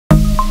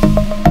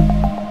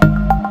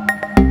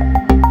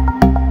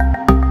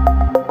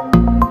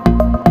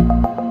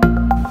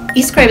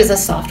Scribe is a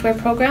software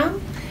program,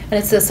 and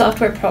it's a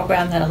software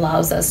program that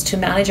allows us to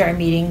manage our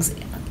meetings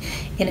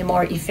in a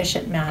more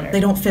efficient manner. They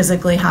don't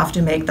physically have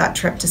to make that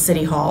trip to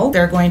City Hall.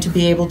 They're going to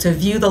be able to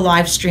view the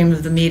live stream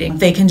of the meeting.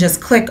 They can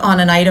just click on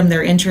an item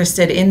they're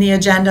interested in the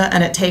agenda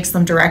and it takes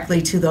them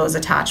directly to those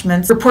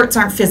attachments. Reports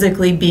aren't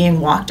physically being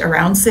walked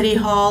around City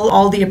Hall.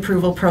 All the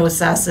approval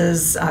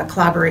processes,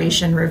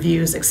 collaboration,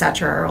 reviews,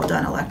 etc. are all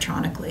done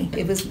electronically.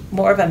 It was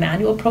more of a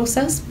manual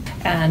process,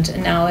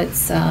 and now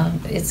it's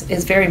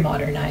very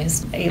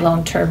modernized. A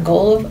long-term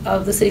goal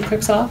of the City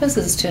Clerk's office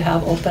is to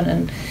have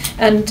open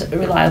and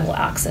reliable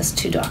access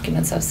to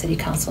documents of City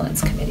Council and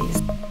its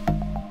committees.